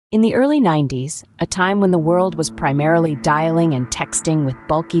In the early 90s, a time when the world was primarily dialing and texting with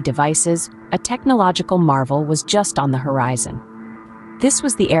bulky devices, a technological marvel was just on the horizon. This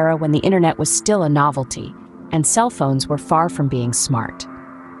was the era when the internet was still a novelty, and cell phones were far from being smart.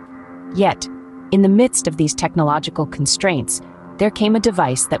 Yet, in the midst of these technological constraints, there came a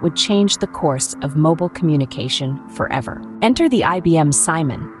device that would change the course of mobile communication forever. Enter the IBM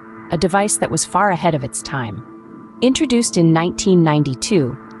Simon, a device that was far ahead of its time. Introduced in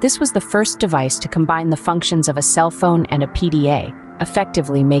 1992, this was the first device to combine the functions of a cell phone and a PDA,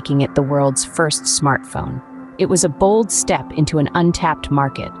 effectively making it the world's first smartphone. It was a bold step into an untapped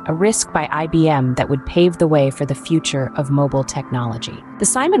market, a risk by IBM that would pave the way for the future of mobile technology. The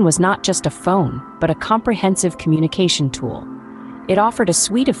Simon was not just a phone, but a comprehensive communication tool. It offered a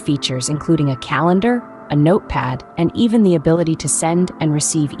suite of features including a calendar, a notepad, and even the ability to send and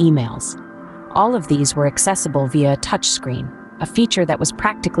receive emails. All of these were accessible via a touchscreen, a feature that was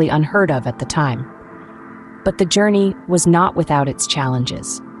practically unheard of at the time. But the journey was not without its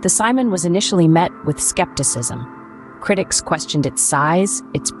challenges. The Simon was initially met with skepticism. Critics questioned its size,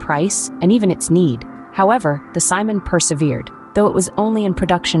 its price, and even its need. However, the Simon persevered. Though it was only in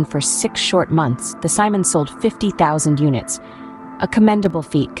production for 6 short months, the Simon sold 50,000 units, a commendable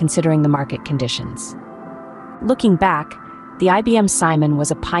feat considering the market conditions. Looking back, the IBM Simon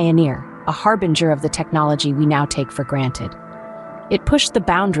was a pioneer, a harbinger of the technology we now take for granted. It pushed the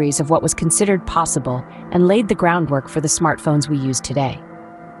boundaries of what was considered possible and laid the groundwork for the smartphones we use today.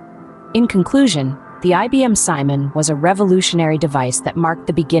 In conclusion, the IBM Simon was a revolutionary device that marked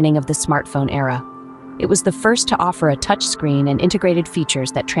the beginning of the smartphone era. It was the first to offer a touchscreen and integrated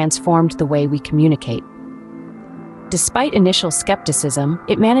features that transformed the way we communicate. Despite initial skepticism,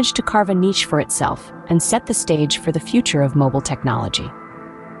 it managed to carve a niche for itself and set the stage for the future of mobile technology.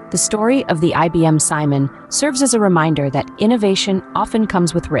 The story of the IBM Simon serves as a reminder that innovation often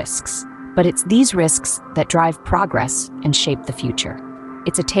comes with risks, but it's these risks that drive progress and shape the future.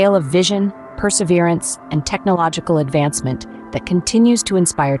 It's a tale of vision, perseverance, and technological advancement that continues to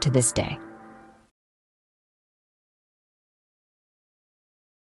inspire to this day.